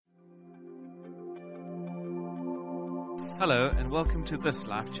Hello and welcome to this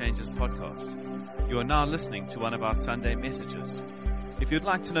Life Changes podcast. You are now listening to one of our Sunday messages. If you'd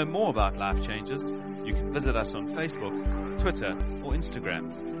like to know more about Life Changes, you can visit us on Facebook, Twitter, or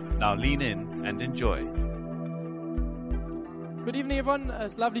Instagram. Now lean in and enjoy. Good evening, everyone.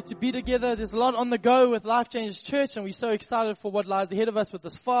 It's lovely to be together. There's a lot on the go with Life Changes Church, and we're so excited for what lies ahead of us with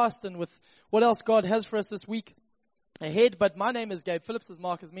this fast and with what else God has for us this week ahead. But my name is Gabe Phillips, as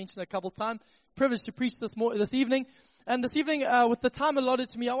Mark has mentioned a couple of times. Privileged to preach this evening. And this evening, with the time allotted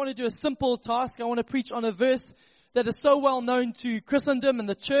to me, I want to do a simple task. I want to preach on a verse that is so well known to Christendom and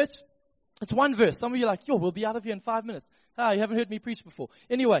the church. It's one verse. Some of you are like, we'll be out of here in 5 minutes. You haven't heard me preach before.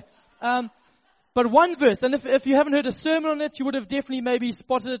 Anyway, but one verse. And if you haven't heard a sermon on it, you would have definitely maybe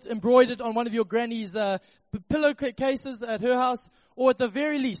spotted it embroidered on one of your granny's pillowcases at her house. Or at the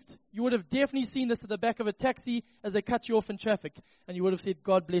very least, you would have definitely seen this at the back of a taxi as they cut you off in traffic. And you would have said,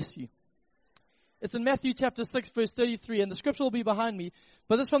 God bless you. It's in Matthew chapter 6, verse 33, and the scripture will be behind me.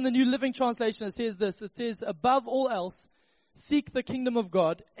 But this is from the New Living Translation. It says this. It says, above all else, seek the kingdom of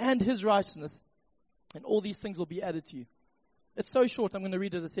God and His righteousness, and all these things will be added to you. It's so short, I'm going to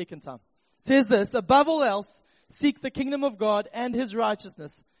read it a second time. It says this, above all else, seek the kingdom of God and His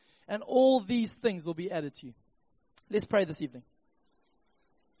righteousness, and all these things will be added to you. Let's pray this evening.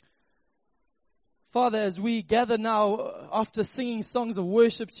 Father, as we gather now after singing songs of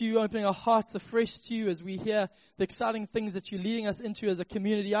worship to you, opening our hearts afresh to you, as we hear the exciting things that you're leading us into as a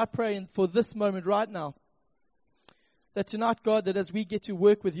community, I pray for this moment right now, that tonight, God, that as we get to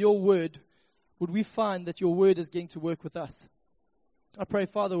work with your word, would we find that your word is getting to work with us. I pray,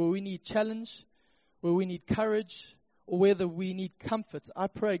 Father, where we need challenge, where we need courage, or whether we need comfort, I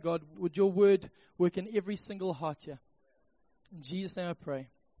pray, God, would your word work in every single heart here. In Jesus' name I pray.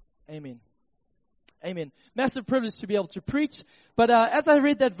 Amen. Amen. Massive privilege to be able to preach. But as I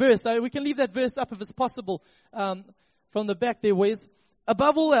read that verse, we can leave that verse up if it's possible from the back there, Wes.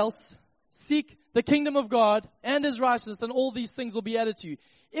 Above all else, seek the kingdom of God and His righteousness, and all these things will be added to you.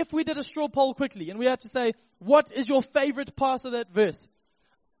 If we did a straw poll quickly, and we had to say, what is your favorite part of that verse?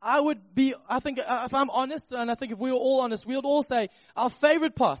 I think if I'm honest, and I think if we were all honest, we would all say, our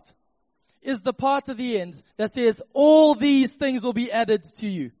favorite part is the part at the end that says, all these things will be added to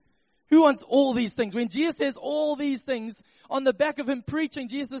you. Who wants all these things? When Jesus says all these things, on the back of Him preaching,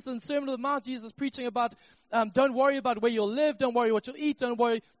 Jesus in Sermon on the Mount, Jesus preaching about, don't worry about where you'll live, don't worry what you'll eat, don't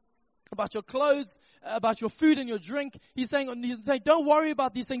worry about your clothes, about your food and your drink. He's saying, don't worry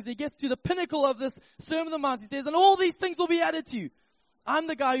about these things. He gets to the pinnacle of this Sermon on the Mount. He says, and all these things will be added to you. I'm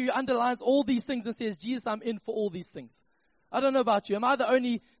the guy who underlines all these things and says, Jesus, I'm in for all these things. I don't know about you. Am I the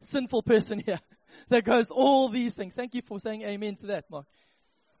only sinful person here that goes all these things? Thank you for saying amen to that, Mark.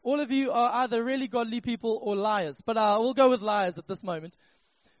 All of you are either really godly people or liars. But we'll go with liars at this moment.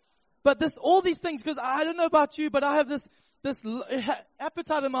 But all these things, because I don't know about you, but I have this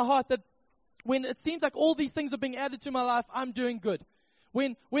appetite in my heart that when it seems like all these things are being added to my life, I'm doing good.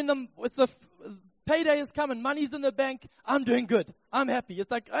 When the payday has come and money's in the bank, I'm doing good. I'm happy. It's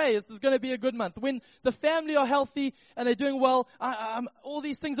like, hey, this is going to be a good month. When the family are healthy and they're doing well, all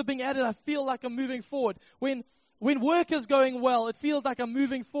these things are being added. I feel like I'm moving forward. When work is going well, it feels like I'm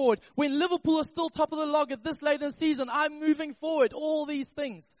moving forward. When Liverpool is still top of the log at this late in the season, I'm moving forward. All these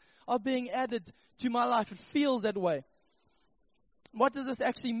things are being added to my life. It feels that way. What does this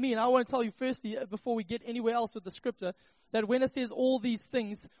actually mean? I want to tell you firstly, before we get anywhere else with the scripture, that when it says all these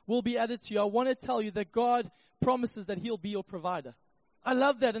things will be added to you, I want to tell you that God promises that He'll be your provider. I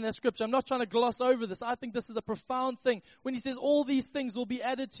love that in that scripture. I'm not trying to gloss over this. I think this is a profound thing. When He says all these things will be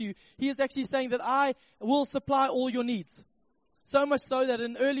added to you, He is actually saying that I will supply all your needs. So much so that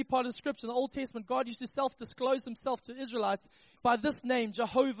in the early part of Scripture, in the Old Testament, God used to self-disclose Himself to Israelites by this name,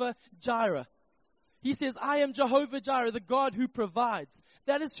 Jehovah Jireh. He says, I am Jehovah Jireh, the God who provides.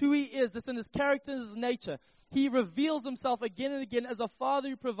 That is who He is. It's in His character and His nature. He reveals Himself again and again as a Father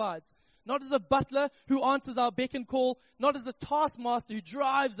who provides. Not as a butler who answers our beck and call. Not as a taskmaster who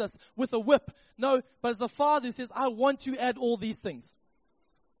drives us with a whip. No, but as a Father who says, I want to add all these things.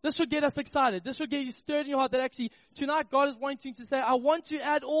 This should get us excited. This should get you stirred in your heart that actually tonight God is wanting to say, I want to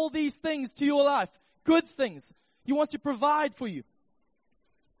add all these things to your life. Good things. He wants to provide for you.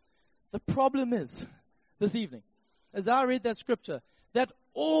 The problem is, this evening, as I read that scripture, that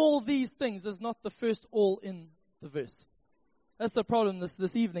all these things is not the first all in the verse. That's the problem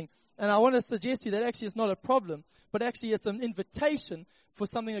this evening. And I want to suggest to you that actually it's not a problem, but actually it's an invitation for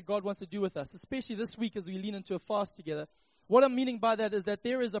something that God wants to do with us, especially this week as we lean into a fast together. What I'm meaning by that is that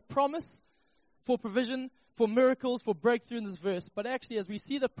there is a promise for provision, for miracles, for breakthrough in this verse. But actually as we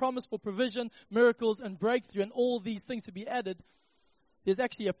see the promise for provision, miracles, and breakthrough and all these things to be added, there's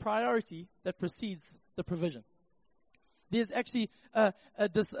actually a priority that precedes the provision. There's actually a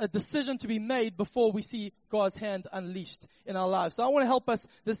decision to be made before we see God's hand unleashed in our lives. So I want to help us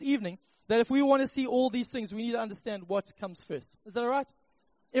this evening that if we want to see all these things, we need to understand what comes first. Is that all right?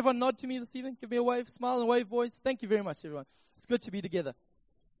 Everyone nod to me this evening. Give me a wave. Smile and wave, boys. Thank you very much, everyone. It's good to be together.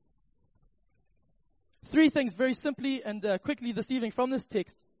 3 things very simply and quickly this evening from this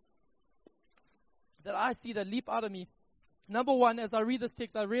text that I see that leap out of me. Number 1, as I read this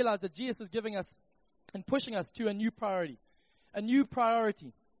text, I realize that Jesus is giving us and pushing us to a new priority. A new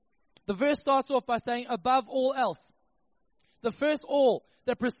priority. The verse starts off by saying, above all else. The first all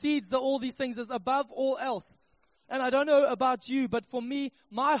that precedes all these things is above all else. And I don't know about you, but for me,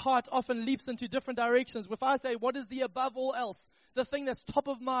 my heart often leaps into different directions. If I say, what is the above all else? The thing that's top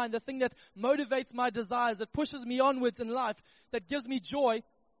of mind, the thing that motivates my desires, that pushes me onwards in life, that gives me joy.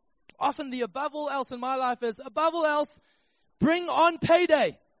 Often the above all else in my life is, above all else, bring on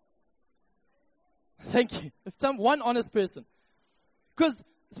payday. Thank you. If one honest person. Because,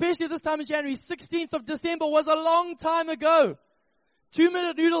 especially this time in January, 16th of December was a long time ago.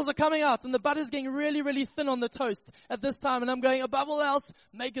 2-minute noodles are coming out and the butter's getting really, really thin on the toast at this time. And I'm going, above all else,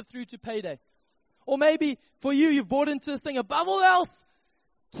 make it through to payday. Or maybe for you, you've bought into this thing, above all else,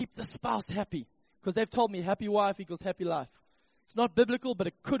 keep the spouse happy. Because they've told me happy wife equals happy life. It's not biblical, but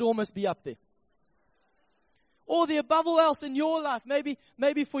it could almost be up there. Or the above all else in your life.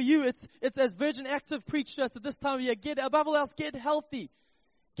 Maybe for you, it's as Virgin Active preached to us at this time of year. Above all else, get healthy.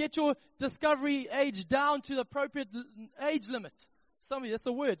 Get your discovery age down to the appropriate age limit. Somebody, that's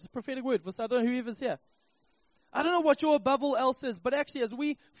a word. It's a prophetic word. I don't know whoever's here. I don't know what your above all else is, but actually as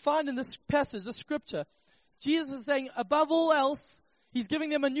we find in this passage, the scripture, Jesus is saying above all else, He's giving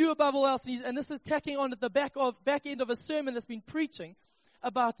them a new above all else, and this is tacking on at the back end of a sermon that's been preaching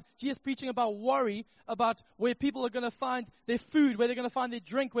about, Jesus preaching about worry, about where people are going to find their food, where they're going to find their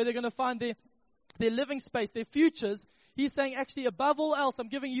drink, where they're going to find their living space, their futures. He's saying actually above all else, I'm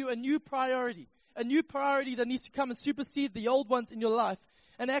giving you a new priority that needs to come and supersede the old ones in your life.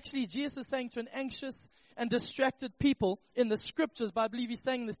 And actually Jesus is saying to an anxious and distracted people in the scriptures, but I believe He's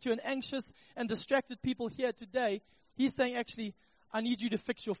saying this to an anxious and distracted people here today. He's saying actually, I need you to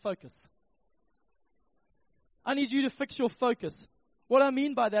fix your focus. I need you to fix your focus. What I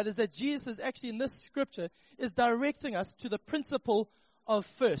mean by that is that Jesus is actually in this scripture is directing us to the principle of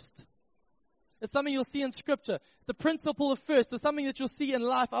first. It's something you'll see in scripture. The principle of first is something that you'll see in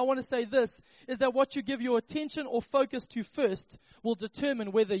life. I want to say this, is that what you give your attention or focus to first will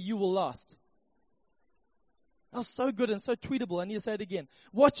determine whether you will last. That was so good and so tweetable. I need to say it again.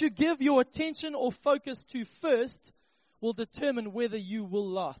 What you give your attention or focus to first will determine whether you will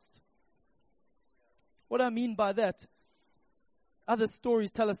last. What I mean by that, other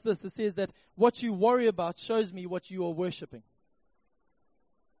stories tell us this. It says that what you worry about shows me what you are worshiping.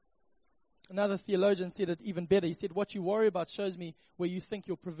 Another theologian said it even better. He said, what you worry about shows me where you think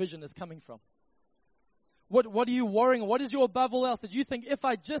your provision is coming from. What are you worrying? What is your above all else that you think, if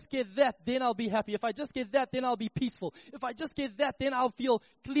I just get that, then I'll be happy. If I just get that, then I'll be peaceful. If I just get that, then I'll feel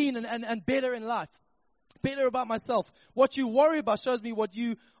clean and better in life. Better about myself. What you worry about shows me what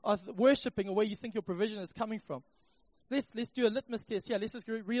you are worshiping or where you think your provision is coming from. Let's do a litmus test here. Let's just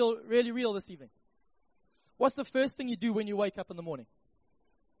get really real this evening. What's the first thing you do when you wake up in the morning?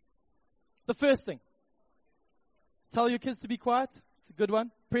 The first thing. Tell your kids to be quiet. It's a good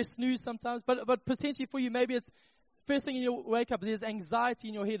one. Press snooze sometimes. But potentially for you, maybe it's first thing you wake up, there's anxiety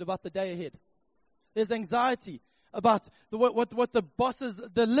in your head about the day ahead. There's anxiety about what the boss's,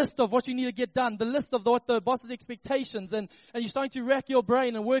 the list of what you need to get done, the list of what the boss's expectations, and you're starting to rack your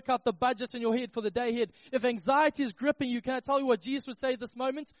brain and work out the budget in your head for the day ahead. If anxiety is gripping you, can I tell you what Jesus would say at this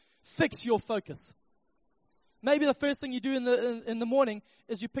moment? Fix your focus. Maybe the first thing you do in the morning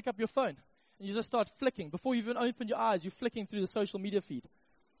is you pick up your phone and you just start flicking. Before you even open your eyes, you're flicking through the social media feed.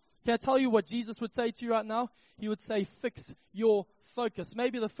 Can I tell you what Jesus would say to you right now? He would say, fix your focus.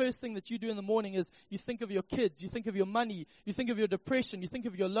 Maybe the first thing that you do in the morning is you think of your kids, you think of your money, you think of your depression, you think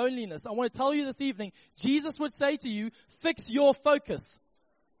of your loneliness. I want to tell you this evening, Jesus would say to you, fix your focus.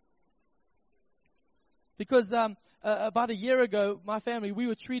 Because about a year ago, my family, we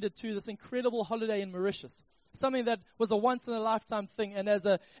were treated to this incredible holiday in Mauritius. Something that was a once-in-a-lifetime thing. And as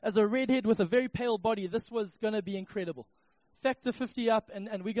a redhead with a very pale body, this was going to be incredible. Factor 50 up,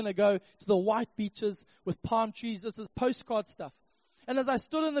 and we're going to go to the white beaches with palm trees. This is postcard stuff. And as I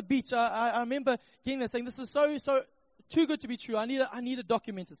stood on the beach, I remember getting there saying, this is so too good to be true. I need to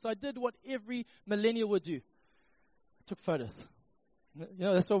document it. So I did what every millennial would do. I took photos. You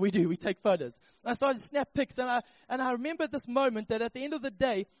know, that's what we do. We take photos. I started to snap pics, and I remember at this moment that at the end of the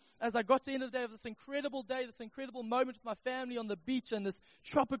day, as I got to the end of the day of this incredible day, this incredible moment with my family on the beach and this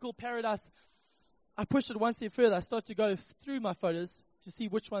tropical paradise, I pushed it one step further. I started to go through my photos to see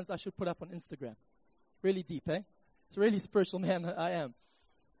which ones I should put up on Instagram. Really deep, eh? It's a really spiritual man I am.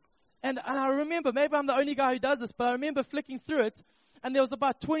 And I remember, maybe I'm the only guy who does this, but I remember flicking through it, and there was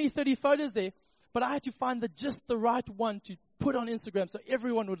about 20, 30 photos there, but I had to find just the right one to put on Instagram so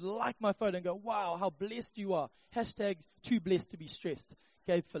everyone would like my photo and go, wow, how blessed you are. Hashtag too blessed to be stressed.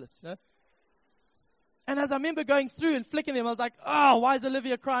 Gabe Phillips, you know? And as I remember going through and flicking them, I was like, oh, why is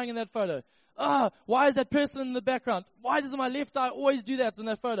Olivia crying in that photo? Oh, why is that person in the background? Why does my left eye always do that in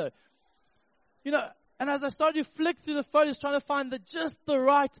that photo? You know, and as I started to flick through the photos trying to find just the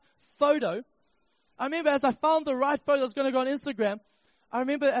right photo, I remember as I found the right photo that was going to go on Instagram, I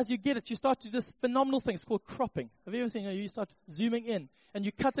remember as you get it, you start to do this phenomenal thing. It's called cropping. Have you ever seen it? You start zooming in, and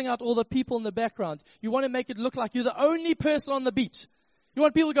you're cutting out all the people in the background. You want to make it look like you're the only person on the beach. You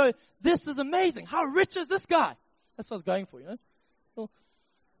want people to go, this is amazing. How rich is this guy? That's what I was going for, you know. So,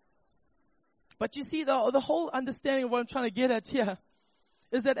 but you see, the whole understanding of what I'm trying to get at here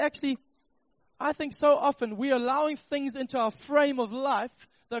is that actually, I think so often we're allowing things into our frame of life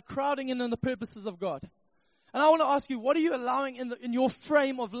that are crowding in on the purposes of God. And I want to ask you, what are you allowing in your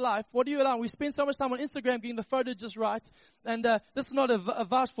frame of life? What are you allowing? We spend so much time on Instagram getting the photo just right. And this is not a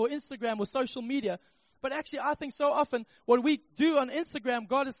vouch for Instagram or social media. But actually, I think so often what we do on Instagram,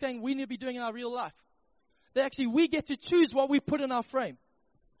 God is saying we need to be doing in our real life. That actually we get to choose what we put in our frame.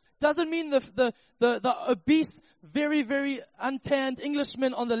 Doesn't mean the obese, very, very untanned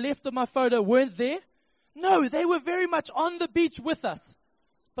Englishmen on the left of my photo weren't there. No, they were very much on the beach with us.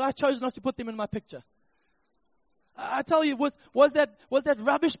 But I chose not to put them in my picture. I tell you, was that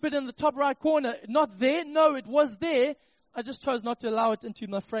rubbish bit in the top right corner not there? No, it was there. I just chose not to allow it into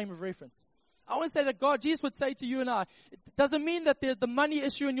my frame of reference. I want to say that Jesus would say to you and I, it doesn't mean that the money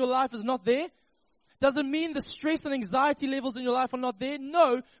issue in your life is not there. Doesn't mean the stress and anxiety levels in your life are not there.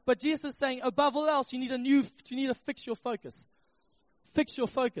 No, but Jesus is saying, above all else, you need to fix your focus. Fix your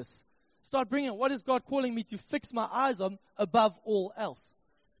focus. Start bringing, what is God calling me to fix my eyes on above all else?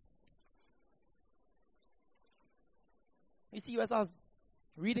 You see, as I was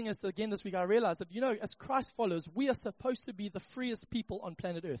reading this again this week, I realized that, as Christ followers, we are supposed to be the freest people on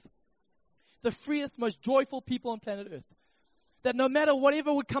planet Earth. The freest, most joyful people on planet Earth. That no matter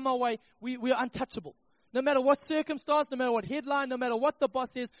whatever would come our way, we are untouchable. No matter what circumstance, no matter what headline, no matter what the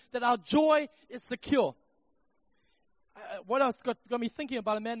boss says, that our joy is secure. What else got me thinking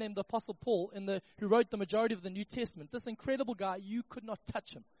about a man named the Apostle Paul, who wrote the majority of the New Testament. This incredible guy, you could not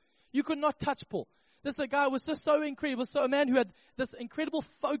touch him. You could not touch Paul. This guy was just so incredible. So a man who had this incredible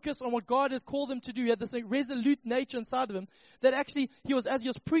focus on what God had called him to do. He had this resolute nature inside of him that actually as he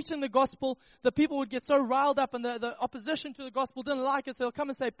was preaching the gospel, the people would get so riled up and the opposition to the gospel didn't like it. So they'll come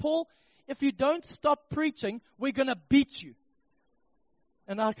and say, Paul, if you don't stop preaching, we're going to beat you.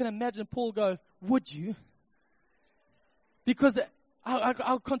 And I can imagine Paul go, would you? Because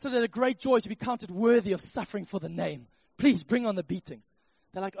I'll consider it a great joy to be counted worthy of suffering for the name. Please bring on the beatings.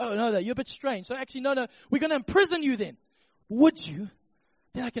 They're like, oh, no, you're a bit strange. So actually, no, we're going to imprison you then. Would you?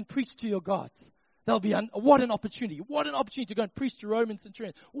 Then I can preach to your gods. That'll be what an opportunity. What an opportunity to go and preach to Roman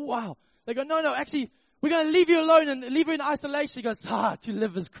centurions. Wow. They go, no, actually, we're going to leave you alone and leave you in isolation. He goes, to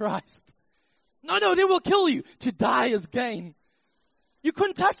live is Christ. No, they will kill you. To die is gain. You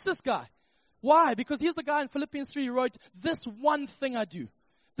couldn't touch this guy. Why? Because here's the guy in Philippians 3 who wrote, this one thing I do.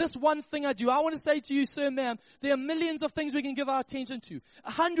 This one thing I do. I want to say to you, sir, ma'am, there are millions of things we can give our attention to.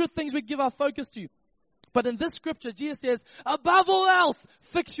 100 things we can give our focus to. But in this scripture, Jesus says, above all else,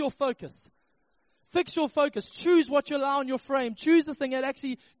 fix your focus. Fix your focus. Choose what you allow in your frame. Choose the thing that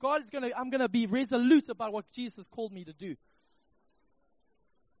actually I'm going to be resolute about what Jesus has called me to do.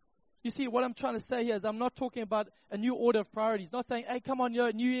 You see, what I'm trying to say here is I'm not talking about a new order of priorities. Not saying, hey, come on,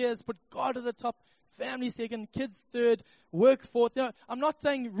 New Year's, put God at the top. Family second, kids third, work fourth. I'm not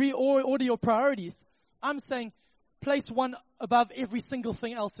saying reorder your priorities. I'm saying place one above every single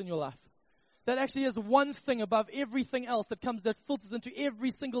thing else in your life. That actually is one thing above everything else that filters into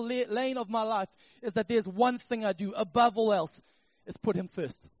every single lane of my life, is that there's one thing I do above all else, is put Him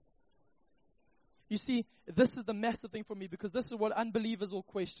first. You see, this is the massive thing for me, because this is what unbelievers will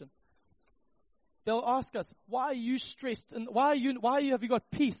question. They'll ask us, why are you stressed? And why have you got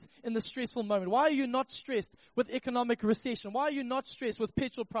peace in the stressful moment? Why are you not stressed with economic recession? Why are you not stressed with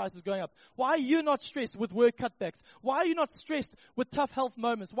petrol prices going up? Why are you not stressed with work cutbacks? Why are you not stressed with tough health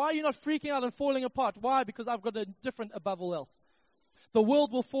moments? Why are you not freaking out and falling apart? Why? Because I've got a different above all else. The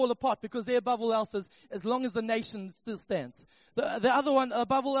world will fall apart because their above all else is as long as the nation still stands. The other one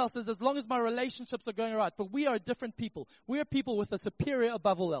above all else is as long as my relationships are going right. But we are a different people. We are people with a superior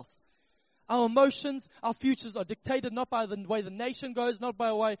above all else. Our emotions, our futures are dictated not by the way the nation goes, not by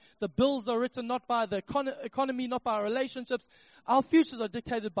the way the bills are written, not by the economy, not by our relationships. Our futures are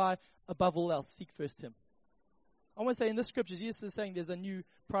dictated by, above all else, seek first Him. I want to say in the scriptures, Jesus is saying there's a new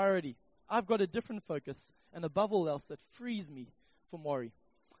priority. I've got a different focus, and above all else, that frees me from worry.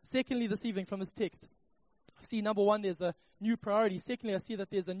 Secondly, this evening from this text, I see, number one, there's a new priority. Secondly, I see that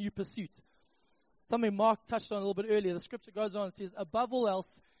there's a new pursuit. Something Mark touched on a little bit earlier. The scripture goes on and says, above all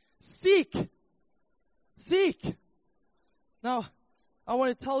else, seek. Seek. Now, I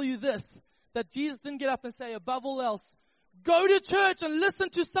want to tell you this, that Jesus didn't get up and say, above all else, go to church and listen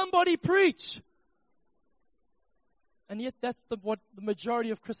to somebody preach. And yet that's what the majority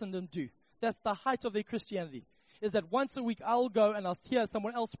of Christendom do. That's the height of their Christianity. Is that once a week I'll go and I'll hear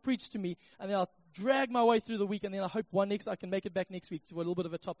someone else preach to me, and then I'll drag my way through the week, and then I hope I can make it back next week to a little bit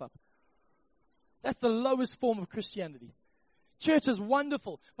of a top-up. That's the lowest form of Christianity. Church is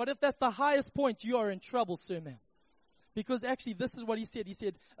wonderful, but if that's the highest point, you are in trouble, sir, ma'am. Because actually, this is what he said. He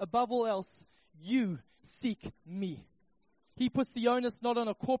said, above all else, you seek me. He puts the onus not on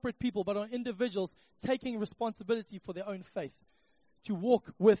a corporate people, but on individuals taking responsibility for their own faith to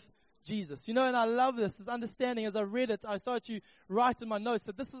walk with Jesus. You know, and I love this understanding. As I read it, I started to write in my notes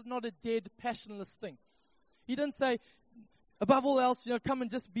that this is not a dead, passionless thing. He didn't say, above all else, come and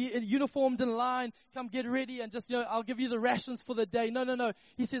just be uniformed in line, come get ready and just, I'll give you the rations for the day. No.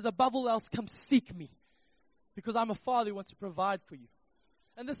 He says, above all else, come seek me, because I'm a father who wants to provide for you.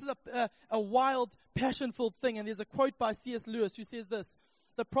 And this is a wild, passion-filled thing. And there's a quote by C.S. Lewis who says this: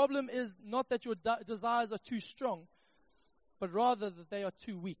 the problem is not that your desires are too strong, but rather that they are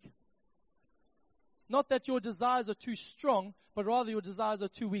too weak. Not that your desires are too strong, but rather your desires are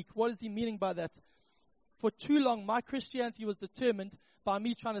too weak. What is he meaning by that? For too long, my Christianity was determined by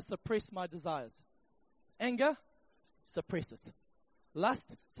me trying to suppress my desires. Anger, suppress it.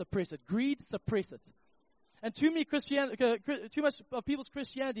 Lust, suppress it. Greed, suppress it. And too much of people's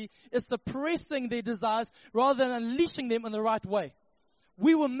Christianity is suppressing their desires rather than unleashing them in the right way.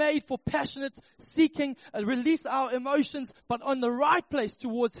 We were made for passionate seeking, release our emotions, but on the right place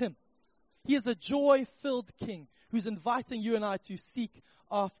towards Him. He is a joy-filled King who's inviting you and I to seek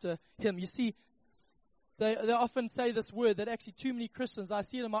after Him. You see, they often say this word that actually too many Christians, I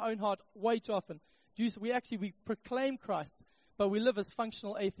see it in my own heart way too often, we proclaim Christ, but we live as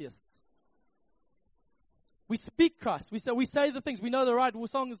functional atheists. We speak Christ. We say the things. We know the right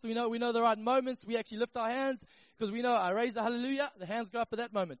songs. We know the right moments. We actually lift our hands because we know I raise a hallelujah. The hands go up at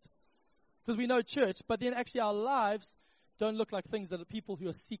that moment because we know church. But then actually our lives don't look like things that are people who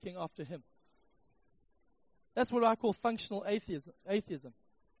are seeking after Him. That's what I call functional atheism.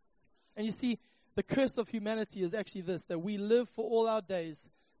 And you see, the curse of humanity is actually this, that we live for all our days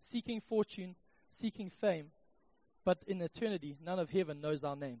seeking fortune, seeking fame, but in eternity, none of heaven knows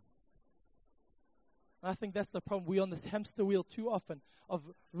our name. And I think that's the problem. We're on this hamster wheel too often of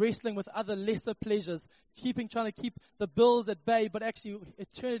wrestling with other lesser pleasures, trying to keep the bills at bay, but actually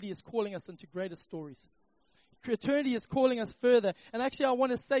eternity is calling us into greater stories. Eternity is calling us further. And actually I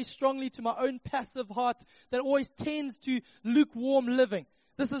want to say strongly to my own passive heart that always tends to lukewarm living.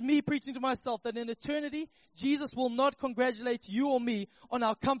 This is me preaching to myself that in eternity, Jesus will not congratulate you or me on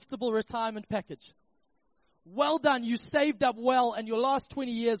our comfortable retirement package. Well done, you saved up well and your last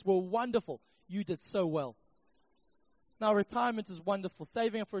 20 years were wonderful. You did so well. Now, retirement is wonderful.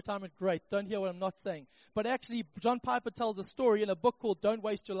 Saving up for retirement, great. Don't hear what I'm not saying. But actually, John Piper tells a story in a book called Don't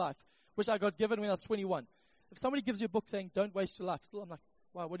Waste Your Life, which I got given when I was 21. If somebody gives you a book saying, don't waste your life, still I'm like,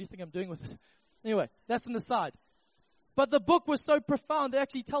 wow, what do you think I'm doing with it? Anyway, that's an aside. But the book was so profound, it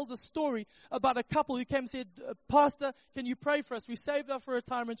actually tells a story about a couple who came and said, Pastor, can you pray for us? We saved up for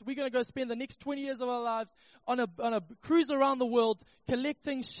retirement. We're going to go spend the next 20 years of our lives on a cruise around the world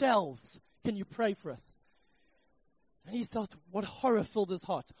collecting shells. Can you pray for us? And he felt what horror filled his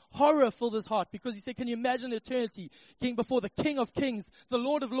heart. Horror filled his heart because he said, can you imagine eternity being before the King of Kings, the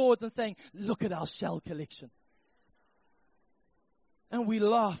Lord of Lords, and saying, look at our shell collection. And we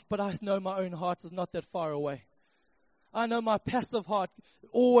laugh, but I know my own heart is not that far away. I know my passive heart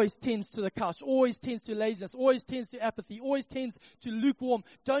always tends to the couch, always tends to laziness, always tends to apathy, always tends to lukewarm.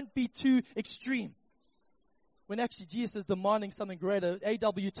 Don't be too extreme. When actually Jesus is demanding something greater,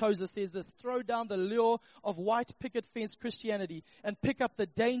 A.W. Tozer says this: throw down the lure of white picket fence Christianity and pick up the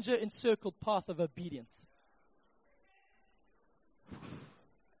danger-encircled path of obedience.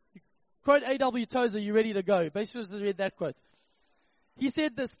 Quote A.W. Tozer, you ready to go? Basically, just read that quote. He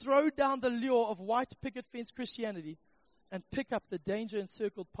said this: throw down the lure of white picket fence Christianity and pick up the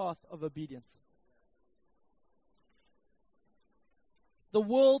danger-encircled path of obedience. The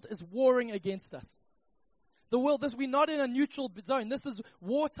world is warring against us. The world, we're not in a neutral zone. This is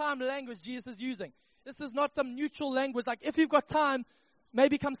wartime language Jesus is using. This is not some neutral language like, if you've got time,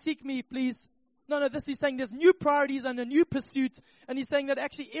 maybe come seek me, please. No, this he's saying there's new priorities and a new pursuit. And he's saying that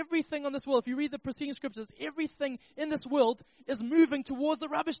actually everything on this world, if you read the preceding scriptures, everything in this world is moving towards the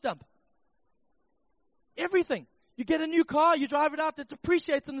rubbish dump. Everything. You get a new car, you drive it out, it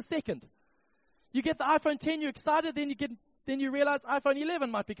depreciates in a second. You get the iPhone 10, you're excited, then you realize iPhone 11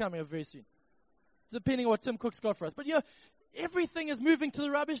 might be coming up very soon. Depending on what Tim Cook's got for us. But everything is moving to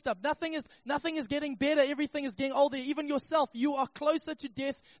the rubbish dump. Nothing is getting better. Everything is getting older. Even yourself, you are closer to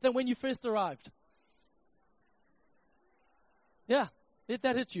death than when you first arrived. Yeah, let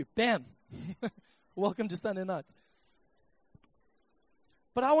that hit you. Bam. Welcome to Sunday night.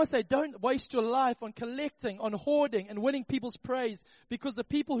 But I want to say, don't waste your life on collecting, on hoarding, and winning people's praise, because the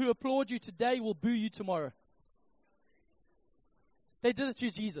people who applaud you today will boo you tomorrow. They did it to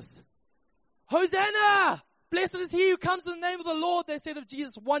Jesus. Hosanna! Blessed is he who comes in the name of the Lord, they said of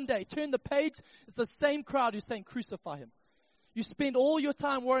Jesus one day. Turn the page, it's the same crowd who's saying crucify him. You spend all your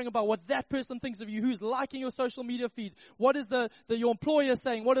time worrying about what that person thinks of you, who's liking your social media feed. What is your employer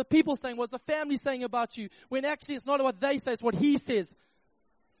saying? What are people saying? What's the family saying about you? When actually it's not what they say, it's what he says.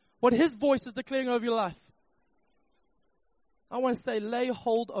 What his voice is declaring over your life. I want to say, lay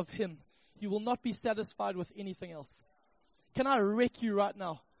hold of him. You will not be satisfied with anything else. Can I wreck you right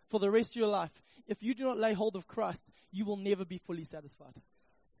now for the rest of your life? If you do not lay hold of Christ, you will never be fully satisfied.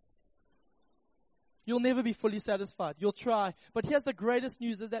 You'll never be fully satisfied. You'll try. But here's the greatest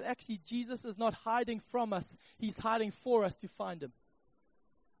news, is that actually Jesus is not hiding from us. He's hiding for us to find him.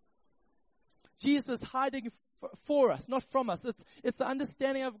 Jesus is hiding for us, not from us. It's the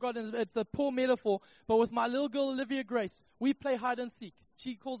understanding I've got, and it's a poor metaphor. But with my little girl, Olivia Grace, we play hide and seek.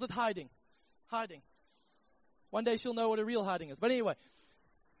 She calls it hiding. Hiding. One day she'll know what a real hiding is. But anyway.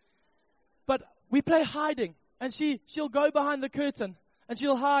 But we play hiding. And she'll go behind the curtain. And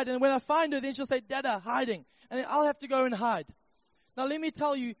she'll hide. And when I find her, then she'll say, Dada, hiding. And then I'll have to go and hide. Now let me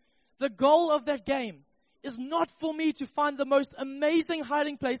tell you, the goal of that game is not for me to find the most amazing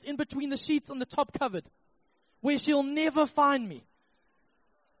hiding place in between the sheets on the top cupboard, where she'll never find me.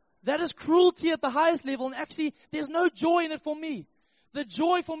 That is cruelty at the highest level. And actually, there's no joy in it for me. The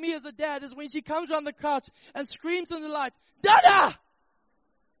joy for me as a dad is when she comes around the couch and screams in the light, Dada!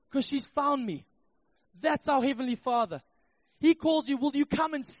 Because she's found me. That's our Heavenly Father. He calls you, will you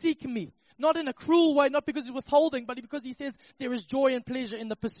come and seek me? Not in a cruel way, not because he's withholding, but because he says there is joy and pleasure in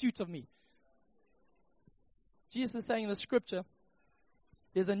the pursuit of me. Jesus is saying in the scripture,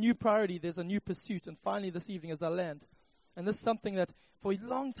 there's a new priority, there's a new pursuit. And finally this evening as I land, and this is something that for a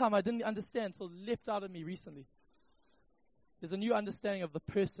long time I didn't understand until it leapt out of me recently. There's a new understanding of the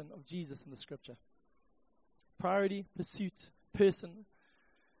person of Jesus in the scripture. Priority, pursuit, person.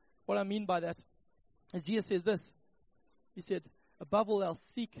 What I mean by that is Jesus says this. He said, above all else,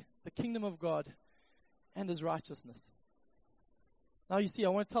 seek the kingdom of God and his righteousness. Now you see, I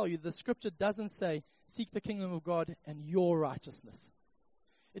want to tell you, the scripture doesn't say, seek the kingdom of God and your righteousness.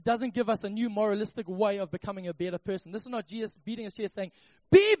 It doesn't give us a new moralistic way of becoming a better person. This is not Jesus beating his chest saying,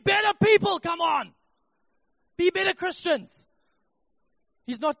 be better people, come on! Be better Christians!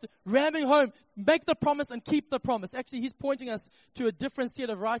 He's not ramming home, make the promise and keep the promise. Actually, he's pointing us to a different set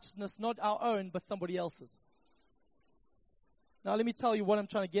of righteousness, not our own, but somebody else's. Now, let me tell you what I'm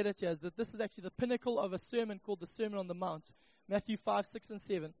trying to get at here, is that this is actually the pinnacle of a sermon called the Sermon on the Mount, Matthew 5, 6, and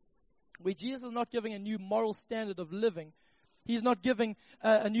 7, where Jesus is not giving a new moral standard of living. He's not giving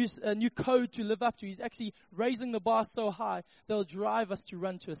a new code to live up to. He's actually raising the bar so high that will drive us to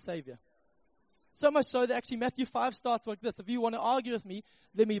run to a Savior. So much so that actually Matthew 5 starts like this. If you want to argue with me,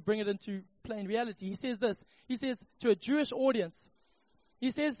 let me bring it into plain reality. He says this. He says to a Jewish audience,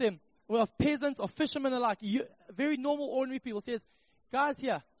 he says to them, well, of peasants, of fishermen alike, very normal, ordinary people, says, guys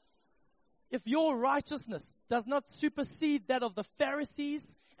here, if your righteousness does not supersede that of the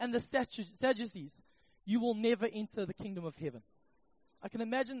Pharisees and the Sadducees, you will never enter the kingdom of heaven. I can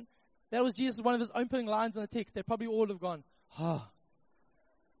imagine that was Jesus, one of his opening lines in the text. They probably all would have gone,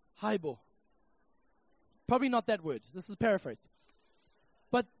 Haibo. Probably not that word. This is paraphrased.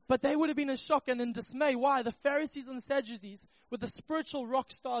 But they would have been in shock and in dismay. Why? The Pharisees and the Sadducees were the spiritual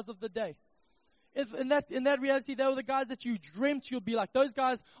rock stars of the day. In that reality, they were the guys that you dreamt you'd be like. Those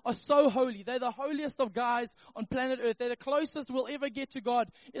guys are so holy. They're the holiest of guys on planet Earth. They're the closest we'll ever get to God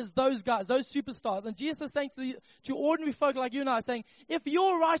is those guys, those superstars. And Jesus is saying to ordinary folk like you and I, saying, if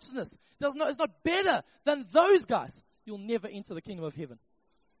your righteousness is not better than those guys, you'll never enter the kingdom of heaven.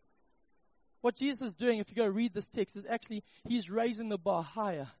 What Jesus is doing, if you go read this text, is actually he's raising the bar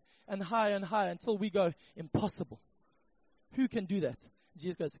higher and higher and higher until we go, impossible. Who can do that?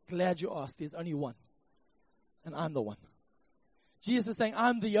 Jesus goes, glad you asked. There's only one. And I'm the one. Jesus is saying,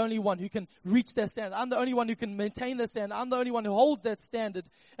 I'm the only one who can reach that standard. I'm the only one who can maintain that standard. I'm the only one who holds that standard.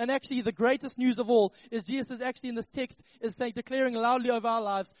 And actually, the greatest news of all is Jesus is actually in this text is saying, declaring loudly over our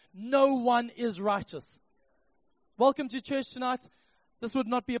lives, no one is righteous. Welcome to church tonight. This would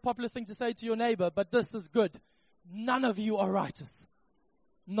not be a popular thing to say to your neighbor, but this is good. None of you are righteous.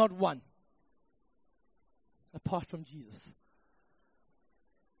 Not one. Apart from Jesus.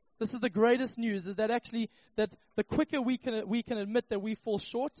 This is the greatest news, is that actually, that the quicker we can admit that we fall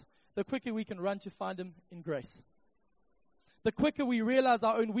short, the quicker we can run to find Him in grace. The quicker we realize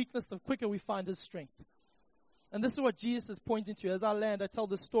our own weakness, the quicker we find His strength. And this is what Jesus is pointing to. As I land, I tell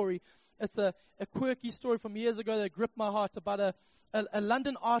this story. It's a quirky story from years ago that gripped my heart about a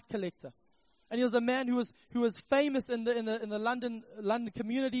London art collector. And he was a man who was famous in the London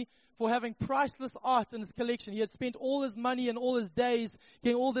community for having priceless art in his collection. He had spent all his money and all his days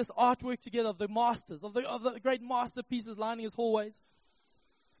getting all this artwork together of the masters, of the great masterpieces lining his hallways.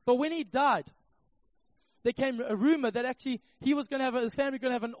 But when he died, there came a rumor that actually his family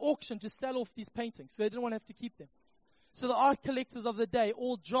going to have an auction to sell off these paintings, so they didn't want to have to keep them. So the art collectors of the day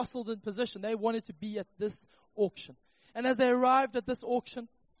all jostled in position. They wanted to be at this auction. And as they arrived at this auction,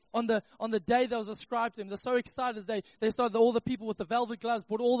 on the day that was ascribed to them, they're so excited as they started, all the people with the velvet gloves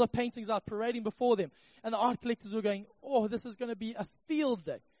brought all the paintings out parading before them. And the art collectors were going, oh, this is going to be a field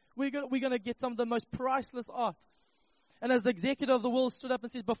day. We're going to get some of the most priceless art. And as the executive of the will stood up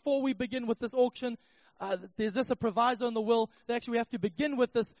and said, before we begin with this auction, there's a proviso in the will that actually we have to begin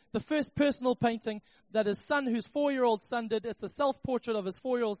with the first personal painting that his son, whose 4-year-old son did. It's a self-portrait of his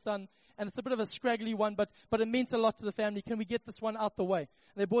 4-year-old son, and it's a bit of a scraggly one, but it meant a lot to the family. Can we get this one out the way?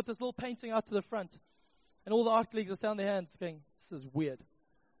 And they brought this little painting out to the front, and all the art colleagues are standing their hands going, this is weird.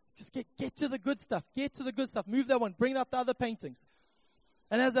 Just get to the good stuff. Get to the good stuff. Move that one. Bring out the other paintings.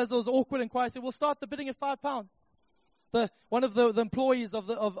 And as it was awkward and quiet, I said, we'll start the bidding at £5. One of the employees of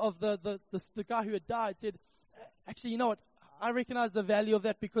the guy who had died said, actually, you know what? I recognize the value of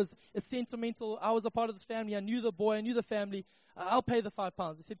that because it's sentimental. I was a part of this family. I knew the boy. I knew the family. I'll pay the £5.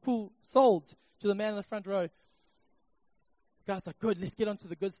 I said, cool, sold to the man in the front row. The guy's like, good, let's get on to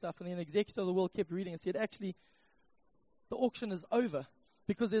the good stuff. And then the executive of the will kept reading and said, actually, the auction is over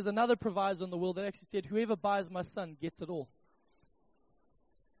because there's another proviso in the will that actually said, whoever buys my son gets it all.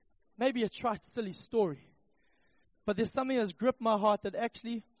 Maybe a trite, silly story. But there's something that's gripped my heart that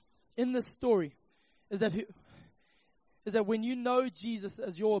actually, in this story, is that when you know Jesus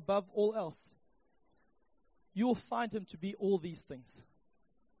as your above all else, you will find Him to be all these things.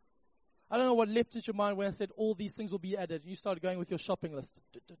 I don't know what leapt into your mind when I said all these things will be added, and you started going with your shopping list.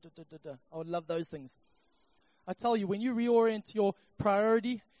 I would love those things. I tell you, when you reorient your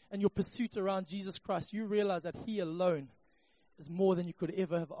priority and your pursuit around Jesus Christ, you realize that He alone is more than you could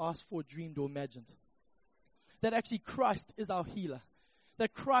ever have asked for, dreamed, or imagined. That actually Christ is our healer.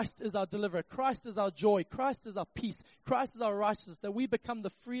 That Christ is our deliverer. Christ is our joy. Christ is our peace. Christ is our righteousness. That we become the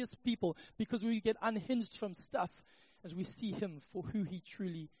freest people because we get unhinged from stuff as we see Him for who He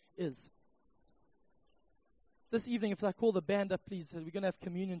truly is. This evening, if I call the band up, please, we're going to have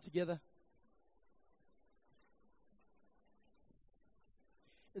communion together.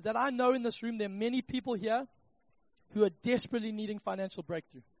 Is that I know in this room there are many people here who are desperately needing financial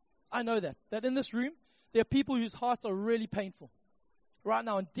breakthrough. I know that. That in this room, there are people whose hearts are really painful right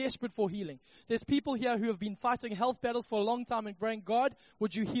now and desperate for healing. There's people here who have been fighting health battles for a long time and praying, God,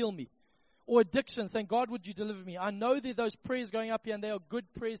 would you heal me? Or addiction, saying, God, would you deliver me? I know there are those prayers going up here and they are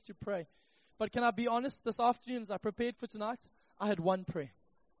good prayers to pray. But can I be honest? This afternoon, as I prepared for tonight, I had one prayer.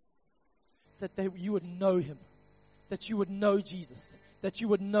 It's that you would know Him. That you would know Jesus. That you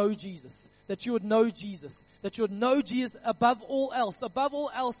would know Jesus. That you would know Jesus. That you would know Jesus above all else. Above all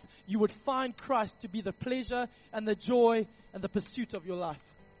else, you would find Christ to be the pleasure and the joy and the pursuit of your life.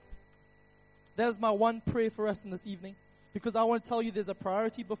 That is my one prayer for us in this evening. Because I want to tell you there's a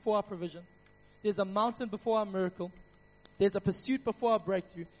priority before our provision. There's a mountain before our miracle. There's a pursuit before our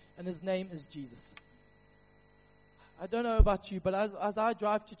breakthrough. And His name is Jesus. I don't know about you, but as I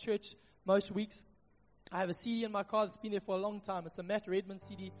drive to church most weeks, I have a CD in my car that's been there for a long time. It's a Matt Redman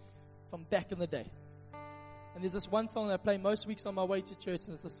CD from back in the day. And there's this one song that I play most weeks on my way to church,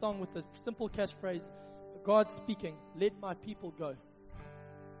 and it's a song with the simple catchphrase, God speaking, let my people go.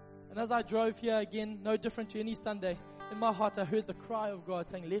 And as I drove here again, no different to any Sunday, in my heart I heard the cry of God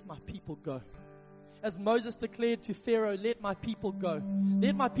saying, let my people go. As Moses declared to Pharaoh, let my people go.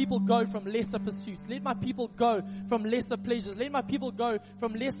 Let my people go from lesser pursuits. Let my people go from lesser pleasures. Let my people go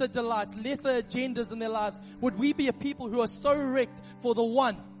from lesser delights, lesser agendas in their lives. Would we be a people who are so wrecked for the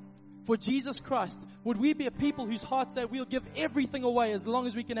one for Jesus Christ? Would we be a people whose hearts say we'll give everything away as long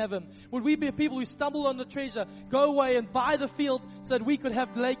as we can have Him? Would we be a people who stumble on the treasure, go away and buy the field so that we could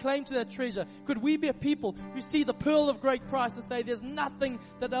lay claim to that treasure? Could we be a people who see the pearl of great price and say there's nothing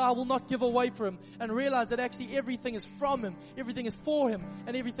that I will not give away for Him, and realize that actually everything is from Him, everything is for Him,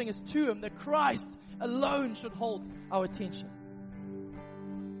 and everything is to Him, that Christ alone should hold our attention?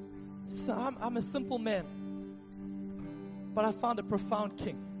 So I'm a simple man, but I found a profound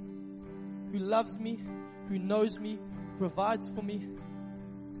King who loves me, who knows me, provides for me.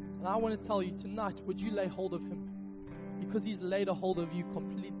 And I want to tell you tonight, would you lay hold of Him? Because He's laid a hold of you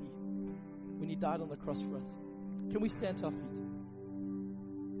completely when He died on the cross for us. Can we stand to our feet?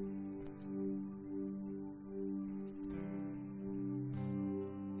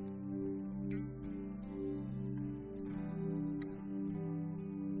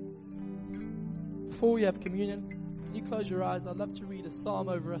 Before we have communion, can you close your eyes? I'd love to read a psalm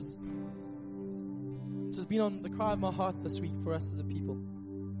over us, which has been on the cry of my heart this week for us as a people.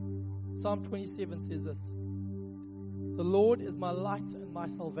 Psalm 27 says this: "The Lord is my light and my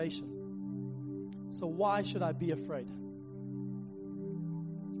salvation, so why should I be afraid?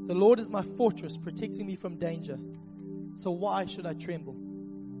 The Lord is my fortress, protecting me from danger, so why should I tremble?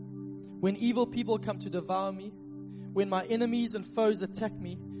 When evil people come to devour me, when my enemies and foes attack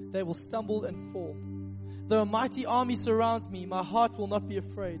me, they will stumble and fall. Though a mighty army surrounds me, my heart will not be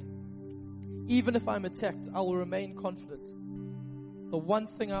afraid. Even if I'm attacked, I will remain confident. The one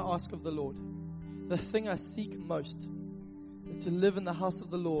thing I ask of the Lord, the thing I seek most, is to live in the house of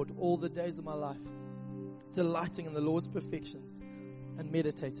the Lord all the days of my life, delighting in the Lord's perfections and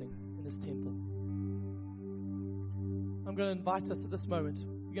meditating in His temple." I'm going to invite us at this moment.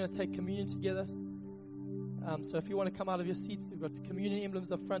 We're going to take communion together. So if you want to come out of your seats, we've got communion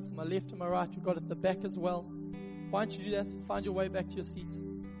emblems up front, on my left and my right. We've got it at the back as well. Why don't you do that? Find your way back to your seats,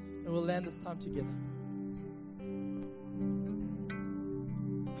 and we'll land this time together.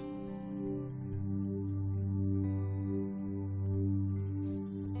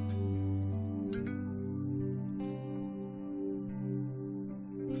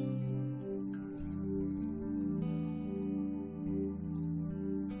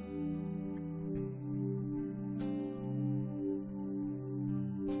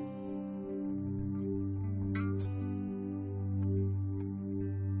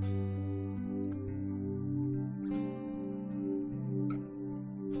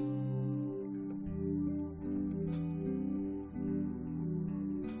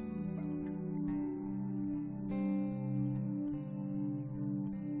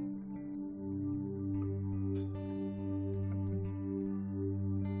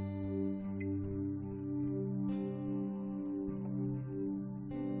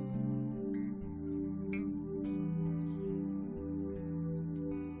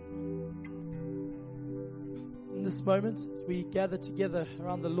 This moment, as we gather together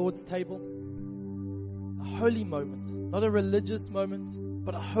around the Lord's table, a holy moment, not a religious moment,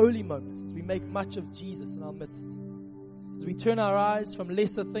 but a holy moment, as we make much of Jesus in our midst. As we turn our eyes from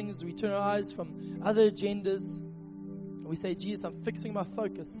lesser things, we turn our eyes from other agendas, and we say, Jesus, I'm fixing my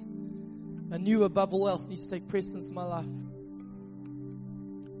focus, and you above all else needs to take precedence in my life.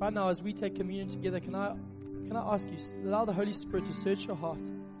 Right now, as we take communion together, can I ask you, allow the Holy Spirit to search your heart,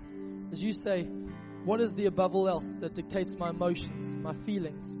 as you say, what is the above all else that dictates my emotions, my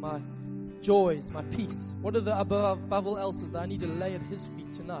feelings, my joys, my peace? What are the above all else's that I need to lay at His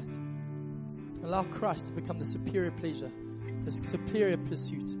feet tonight? Allow Christ to become the superior pleasure, the superior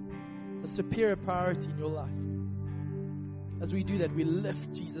pursuit, the superior priority in your life. As we do that, we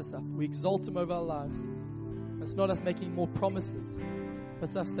lift Jesus up. We exalt Him over our lives. And it's not us making more promises, but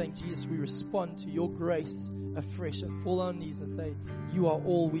it's us saying, Jesus, we respond to your grace afresh and fall on our knees and say, you are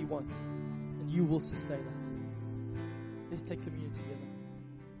all we want. You will sustain us. Let's take communion together.